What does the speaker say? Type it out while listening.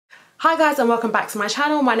Hi guys and welcome back to my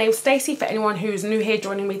channel. My name's Stacey. For anyone who's new here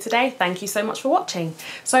joining me today, thank you so much for watching.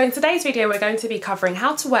 So in today's video we're going to be covering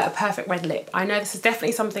how to wear a perfect red lip. I know this is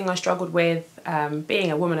definitely something I struggled with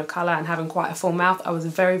being a woman of colour and having quite a full mouth. I was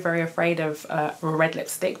very afraid of a red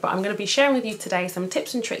lipstick, but I'm going to be sharing with you today some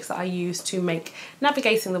tips and tricks that I use to make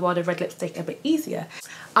navigating the world of red lipstick a bit easier.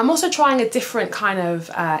 I'm also trying a different kind of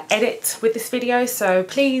edit with this video, so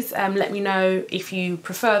please let me know if you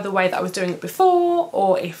prefer the way that I was doing it before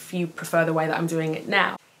or if you prefer the way that I'm doing it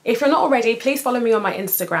now. If you're not already, please follow me on my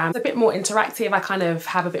Instagram. It's a bit more interactive. I kind of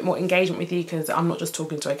have a bit more engagement with you because I'm not just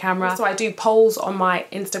talking to a camera. So I do polls on my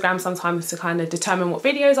Instagram sometimes to kind of determine what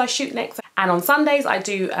videos I shoot next. And on Sundays I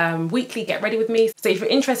do weekly Get Ready With Me. So if you're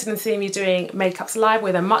interested in seeing me doing makeups live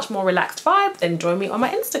with a much more relaxed vibe, then join me on my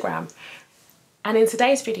Instagram. And in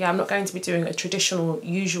today's video, I'm not going to be doing a traditional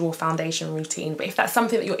usual foundation routine, but if that's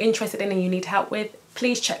something that you're interested in and you need help with,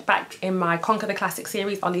 please check back in my Conquer the Classic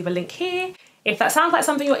series. I'll leave a link here. If that sounds like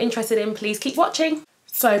something you're interested in, please keep watching.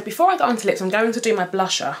 So before I go onto lips, I'm going to do my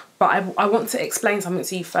blusher, but I want to explain something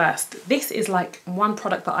to you first. This is like one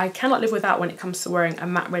product that I cannot live without when it comes to wearing a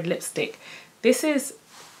matte red lipstick. This is,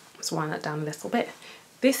 let's wind that down a little bit.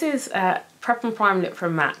 This is Prep and Prime Lip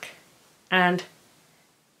from MAC, and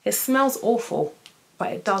it smells awful,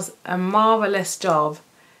 but it does a marvellous job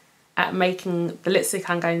at making the lipstick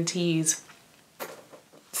I'm going to use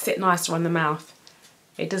sit nicer on the mouth.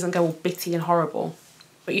 It doesn't go all bitty and horrible,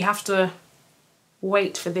 but you have to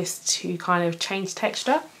wait for this to kind of change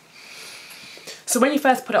texture. So when you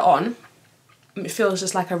first put it on, it feels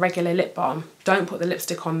just like a regular lip balm. Don't put the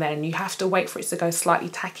lipstick on then. You have to wait for it to go slightly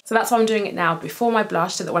tacky. So that's why I'm doing it now before my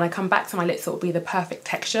blush, so that when I come back to my lips, it will be the perfect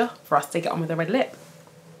texture for us to get on with the red lip.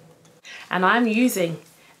 And I'm using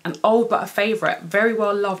an old but a favourite, very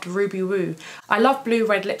well loved Ruby Woo. I love blue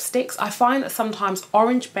red lipsticks. I find that sometimes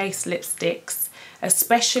orange based lipsticks,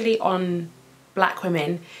 especially on black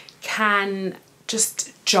women, can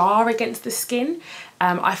just jar against the skin.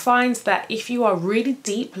 I find that if you are really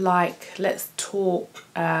deep, like let's talk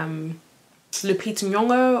Lupita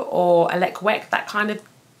Nyong'o or Alec Weck, that kind of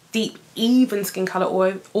deep even skin colour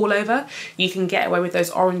all over, you can get away with those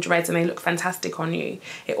orange reds and they look fantastic on you.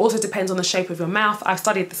 It also depends on the shape of your mouth. I've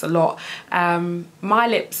studied this a lot. My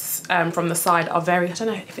lips from the side are very, I don't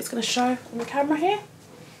know if it's going to show on the camera here,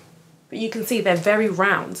 but you can see they're very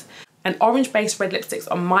round, and orange based red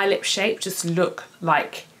lipsticks on my lip shape just look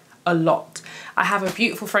like a lot. I have a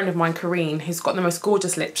beautiful friend of mine, Karine, who's got the most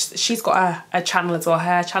gorgeous lips. She's got a channel as well.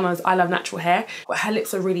 Her channel is I Love Natural Hair, but her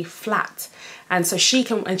lips are really flat. And so she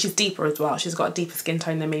can, and she's deeper as well. She's got a deeper skin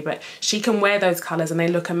tone than me, but she can wear those colours and they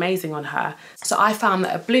look amazing on her. So I found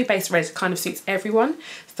that a blue based red kind of suits everyone.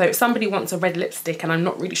 So if somebody wants a red lipstick and I'm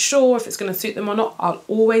not really sure if it's going to suit them or not, I'll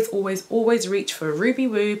always reach for Ruby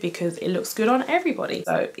Woo because it looks good on everybody.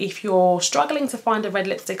 So if you're struggling to find a red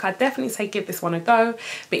lipstick, I'd definitely say give this one a go.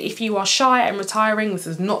 But if you are shy and retiring, this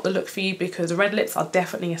is not the look for you because red lips are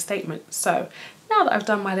definitely a statement. So now that I've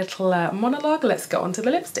done my little monologue, let's go on to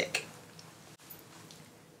the lipstick.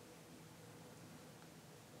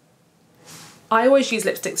 I always use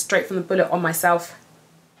lipstick straight from the bullet on myself.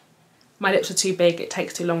 My lips are too big, it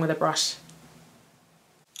takes too long with a brush.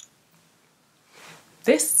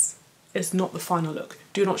 This is not the final look.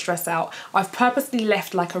 Do not stress out. I've purposely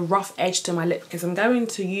left like a rough edge to my lip because I'm going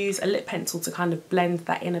to use a lip pencil to kind of blend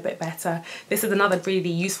that in a bit better. This is another really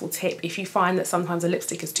useful tip. If you find that sometimes a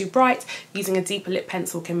lipstick is too bright, using a deeper lip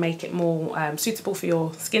pencil can make it more suitable for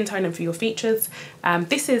your skin tone and for your features.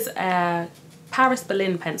 This is a Paris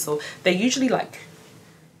Berlin pencil. They're usually like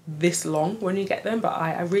this long when you get them, but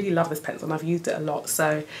I really love this pencil and I've used it a lot.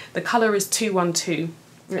 So the colour is 212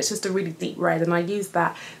 and it's just a really deep red, and I use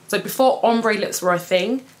that. So before ombre lips were a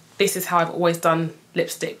thing, this is how I've always done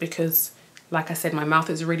lipstick because, like I said, my mouth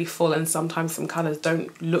is really full and sometimes some colours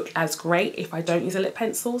don't look as great if I don't use a lip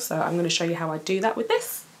pencil. So I'm going to show you how I do that with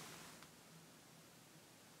this.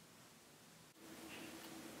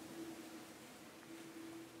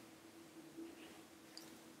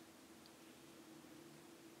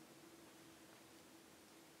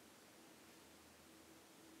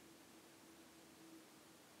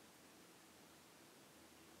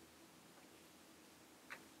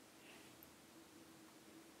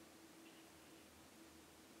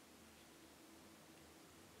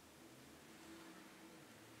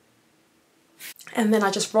 And then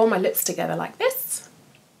I just roll my lips together like this.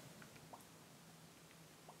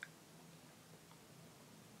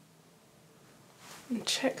 And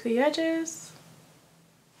check the edges.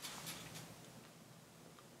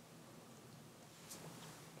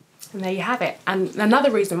 And there you have it. And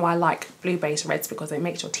another reason why I like blue based reds because it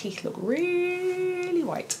makes your teeth look really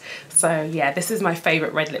white. So yeah, this is my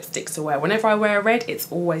favourite red lipstick to wear. Whenever I wear a red,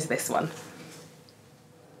 it's always this one.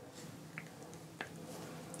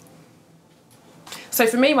 So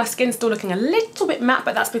for me, my skin's still looking a little bit matte,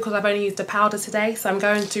 but that's because I've only used a powder today. So I'm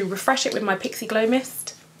going to refresh it with my Pixie Glow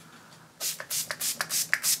Mist.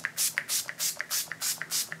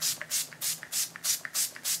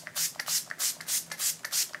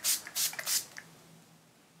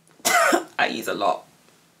 I use a lot.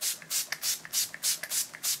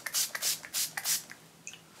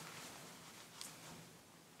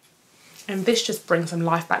 And this just brings some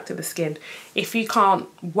life back to the skin. If you can't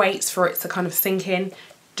wait for it to kind of sink in,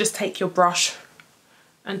 just take your brush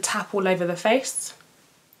and tap all over the face.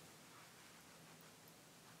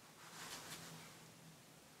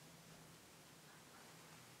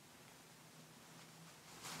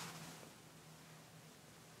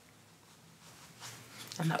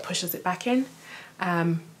 And that pushes it back in.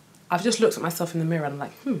 I've just looked at myself in the mirror and I'm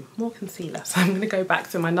like, more concealer. So I'm going to go back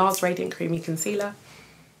to my NARS Radiant Creamy Concealer.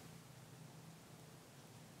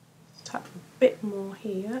 Tap a bit more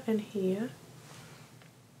here and here.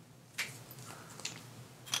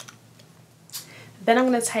 Then I'm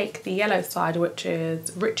going to take the yellow side, which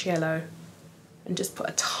is rich yellow, and just put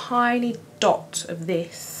a tiny dot of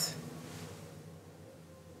this.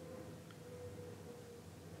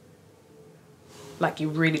 Like, you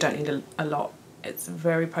really don't need a lot. It's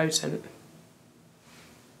very potent.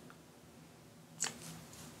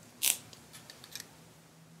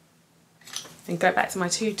 And go back to my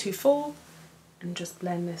 224 and just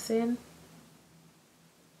blend this in.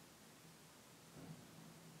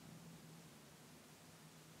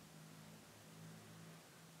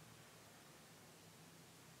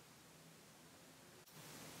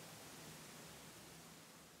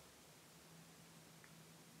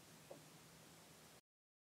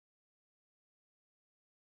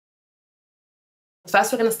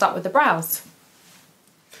 First, we're going to start with the brows.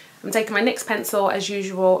 I'm taking my NYX pencil as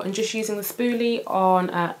usual and just using the spoolie on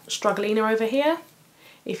Strugglina over here.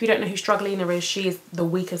 If you don't know who Strugglina is, she is the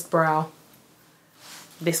weakest brow.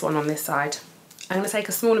 This one on this side. I'm going to take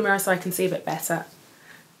a smaller mirror so I can see a bit better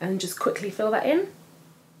and just quickly fill that in.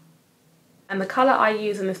 And the colour I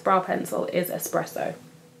use in this brow pencil is Espresso.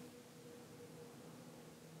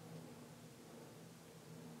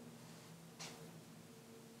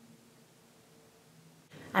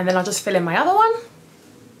 And then I'll just fill in my other one.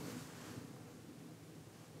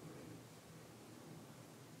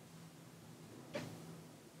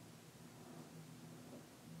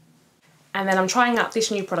 And then I'm trying out this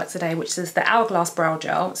new product today, which is the Hourglass Brow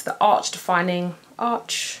Gel. It's the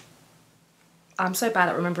I'm so bad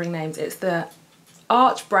at remembering names. It's the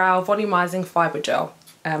Arch Brow Volumizing Fibre Gel,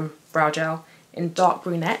 Brow Gel in dark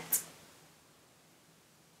brunette.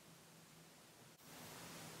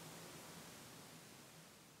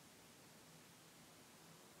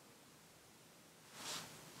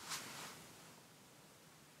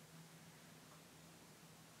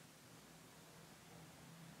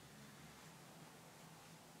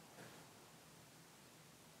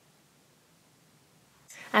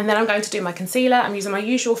 And then I'm going to do my concealer. I'm using my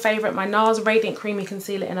usual favourite, my NARS Radiant Creamy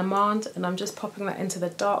Concealer in Amande, and I'm just popping that into the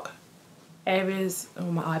dark areas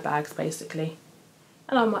of my eye bags basically.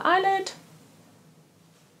 And on my eyelid.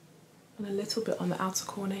 And a little bit on the outer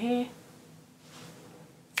corner here.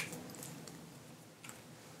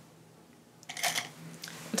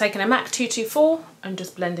 I'm taking a MAC 224 and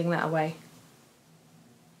just blending that away.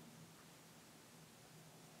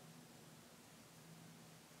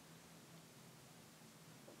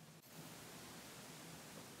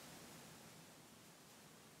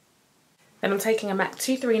 Then I'm taking a MAC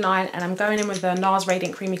 239 and I'm going in with the NARS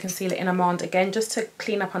Radiant Creamy Concealer in Amande again, just to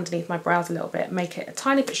clean up underneath my brows a little bit, make it a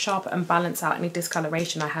tiny bit sharper and balance out any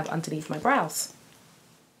discoloration I have underneath my brows.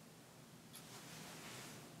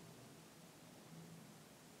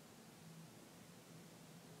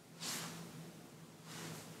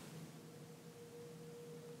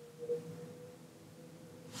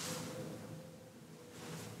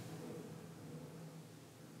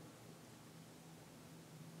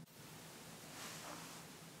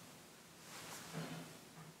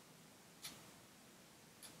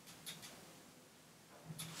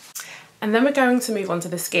 And then we're going to move on to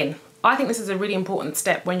the skin. I think this is a really important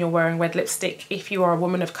step when you're wearing red lipstick. If you are a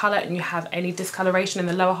woman of colour and you have any discoloration in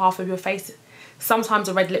the lower half of your face, sometimes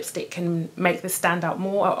a red lipstick can make this stand out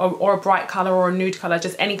more, or a bright colour or a nude colour,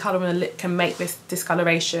 just any colour in the lip can make this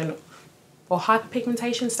discoloration or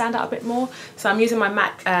hyperpigmentation stand out a bit more. So I'm using my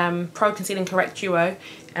MAC Pro Concealing Correct Duo,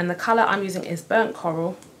 and the colour I'm using is Burnt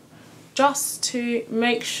Coral, just to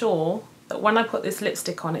make sure that when I put this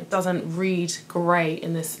lipstick on, it doesn't read grey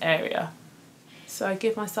in this area. So I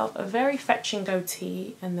give myself a very fetching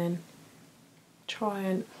goatee and then try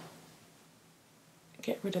and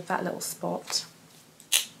get rid of that little spot.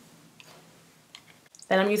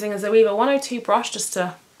 Then I'm using a Zoeva 102 brush just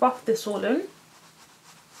to buff this all in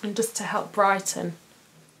and just to help brighten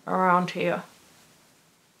around here.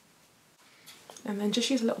 And then just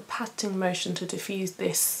use a little patting motion to diffuse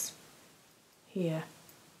this here.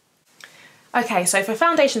 Okay, so for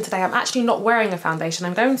foundation today, I'm actually not wearing a foundation.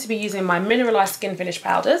 I'm going to be using my mineralized skin finish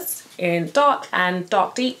powders in dark and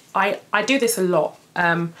dark deep. I do this a lot.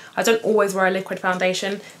 I don't always wear a liquid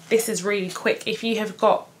foundation. This is really quick. If you have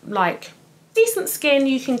got like decent skin,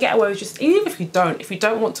 you can get away with just, even if you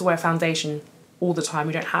don't want to wear foundation all the time,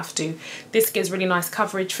 you don't have to. This gives really nice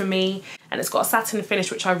coverage for me, and it's got a satin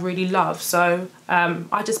finish, which I really love. So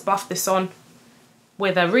I just buff this on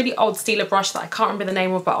with a really old Stila brush that I can't remember the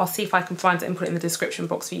name of, but I'll see if I can find it and put it in the description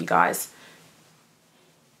box for you guys.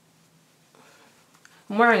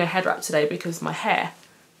 I'm wearing a head wrap today because my hair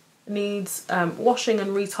needs washing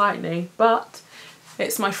and retightening, but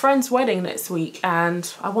it's my friend's wedding next week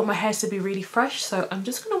and I want my hair to be really fresh, so I'm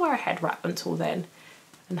just going to wear a head wrap until then,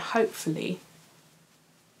 and hopefully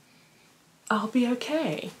I'll be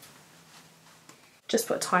okay. Just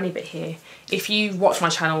put a tiny bit here. If you watch my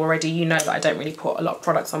channel already, you know that I don't really put a lot of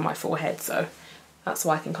products on my forehead, so that's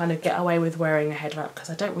why I can kind of get away with wearing a head wrap, because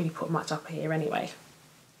I don't really put much up here anyway.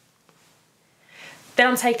 Then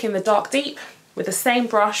I'm taking the dark deep with the same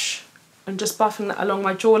brush and just buffing that along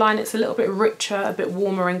my jawline. It's a little bit richer, a bit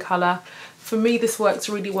warmer in colour. For me, this works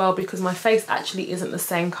really well because my face actually isn't the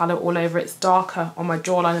same colour all over. It's darker on my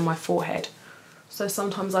jawline and my forehead. So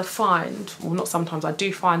sometimes I find, well not sometimes, I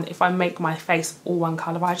do find that if I make my face all one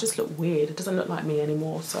colour, I just look weird. It doesn't look like me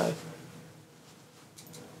anymore, so.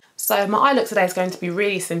 So my eye look today is going to be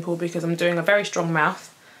really simple because I'm doing a very strong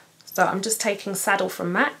mouth. So I'm just taking Saddle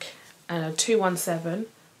from MAC and a 217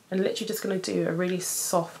 and literally just going to do a really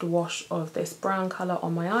soft wash of this brown colour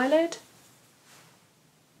on my eyelid.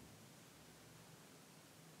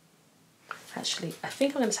 Actually, I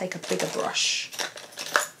think I'm going to take a bigger brush.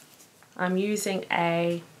 I'm using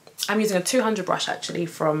a 200 brush actually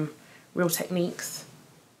from Real Techniques,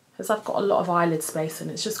 because I've got a lot of eyelid space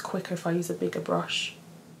and it's just quicker if I use a bigger brush.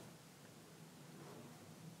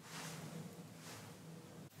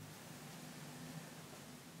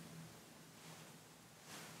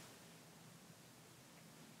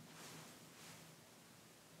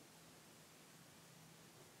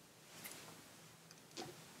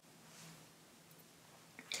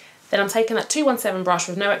 Then I'm taking that 217 brush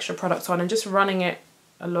with no extra product on and just running it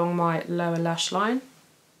along my lower lash line.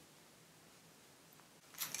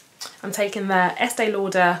 I'm taking the Estee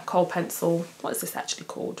Lauder kohl pencil, what is this actually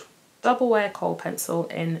called? Double Wear kohl pencil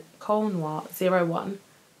in Kohl Noir 01,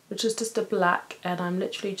 which is just a black, and I'm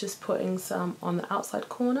literally just putting some on the outside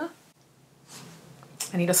corner.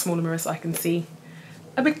 I need a smaller mirror so I can see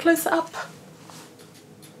a bit closer up.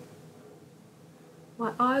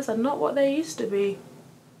 My eyes are not what they used to be.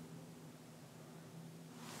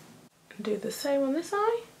 Do the same on this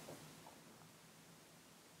eye.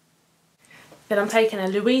 Then I'm taking a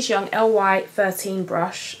Louise Young LY13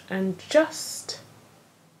 brush and just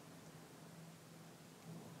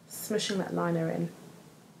smushing that liner in.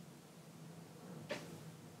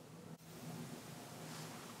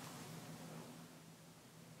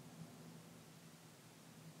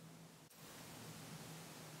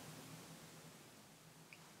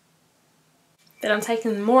 Then I'm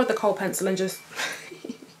taking more of the kohl pencil and just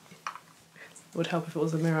would help if it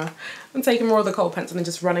was a mirror. I'm taking more of the kohl pencil and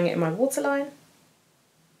just running it in my waterline.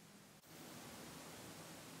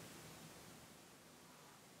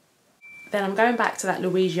 Then I'm going back to that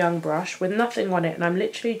Louise Young brush with nothing on it, and I'm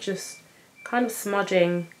literally just kind of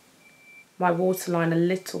smudging my waterline a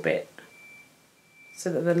little bit so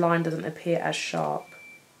that the line doesn't appear as sharp.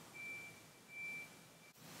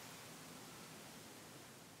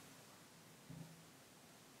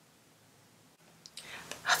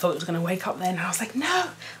 I thought it was going to wake up then. I was like, no,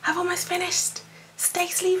 I've almost finished. Stay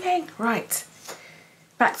sleeping. Right,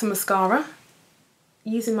 back to mascara.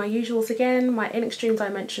 Using my usuals again, my In Extreme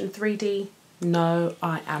Dimension 3D. No,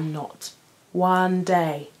 I am not. One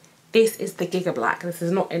day. This is the Giga Black. This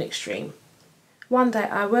is not In Extreme. One day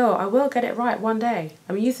I will get it right one day.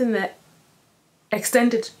 I'm using the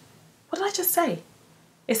extended, what did I just say?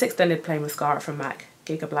 It's extended play mascara from MAC,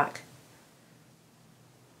 Giga Black.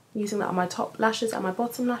 Using that on my top lashes and my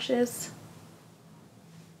bottom lashes.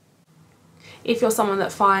 If you're someone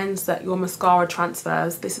that finds that your mascara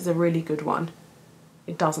transfers, this is a really good one.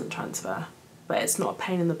 It doesn't transfer, but it's not a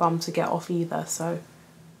pain in the bum to get off either, so.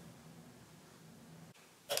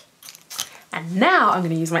 And now I'm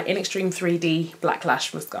going to use my In Extreme 3D Black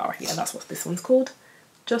Lash Mascara. Yeah, that's what this one's called.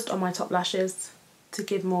 Just on my top lashes to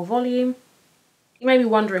give more volume. You may be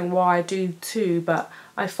wondering why I do two, but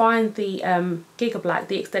I find the Giga Black,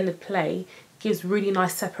 the extended play, gives really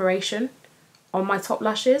nice separation on my top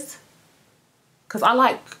lashes. Because I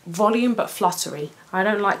like volume but fluttery. I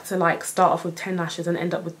don't like to like start off with 10 lashes and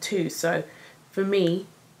end up with 2. So for me,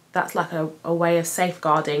 that's like a way of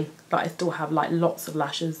safeguarding that I still have like lots of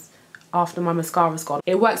lashes after my mascara's gone.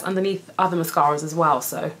 It works underneath other mascaras as well,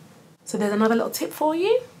 so there's another little tip for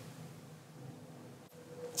you.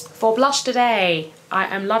 For blush today,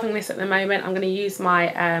 I am loving this at the moment. I'm going to use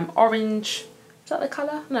my orange, is that the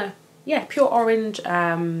colour? No, yeah, pure orange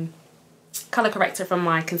colour corrector from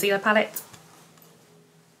my concealer palette.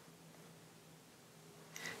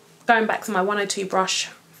 Going back to my 102 brush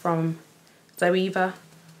from Zoeva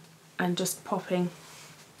and just popping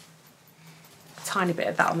a tiny bit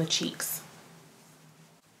of that on the cheeks.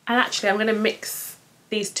 And actually I'm going to mix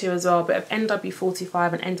these two as well, a bit of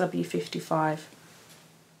NW45 and NW55.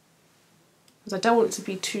 Because I don't want it to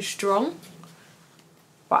be too strong,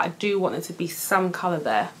 but I do want there to be some colour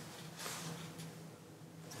there.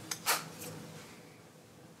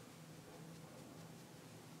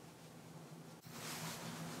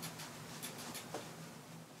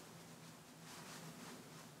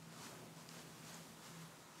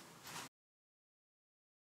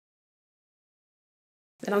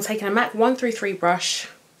 Then I'm taking a MAC 133 brush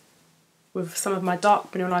with some of my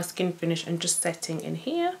dark mineralized skin finish and just setting in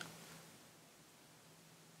here.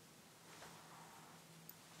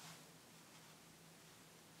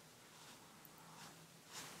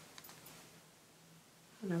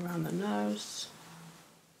 And around the nose.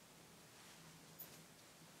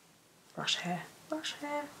 Brush hair, brush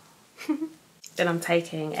hair. Then I'm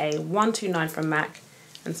taking a 129 from MAC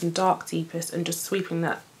and some dark deepest and just sweeping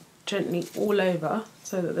that gently all over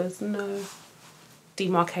so that there's no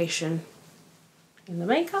demarcation in the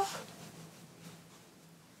makeup.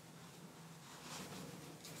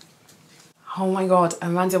 Oh my god,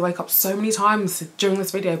 Amanda woke up so many times during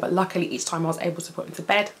this video, but luckily each time I was able to put him to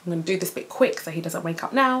bed. I'm going to do this bit quick so he doesn't wake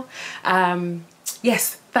up now.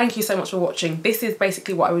 Yes, thank you so much for watching. This is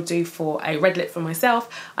basically what I would do for a red lip for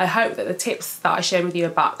myself. I hope that the tips that I shared with you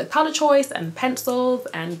about the colour choice and pencils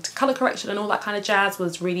and colour correction and all that kind of jazz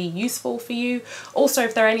was really useful for you. Also,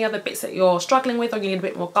 if there are any other bits that you're struggling with or you need a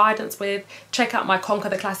bit more guidance with, check out my Conquer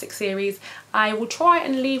the Classic series. I will try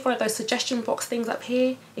and leave one of those suggestion box things up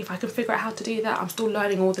here if I can figure out how to do that. I'm still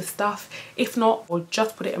learning all this stuff. If not, I'll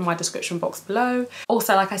just put it in my description box below.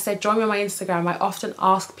 Also, like I said, join me on my Instagram. I often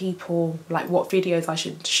ask people like what videos I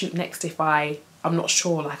should shoot next if I'm not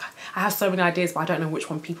sure. Like, I have so many ideas, but I don't know which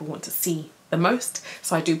one people want to see the most.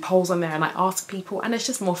 So I do polls on there and I ask people, and it's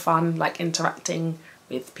just more fun, like interacting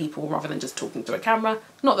with people rather than just talking to a camera.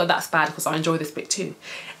 Not that that's bad, because I enjoy this bit too.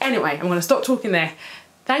 Anyway, I'm going to stop talking there.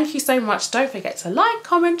 Thank you so much. Don't forget to like,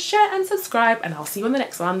 comment, share and subscribe, and I'll see you on the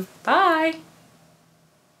next one. Bye.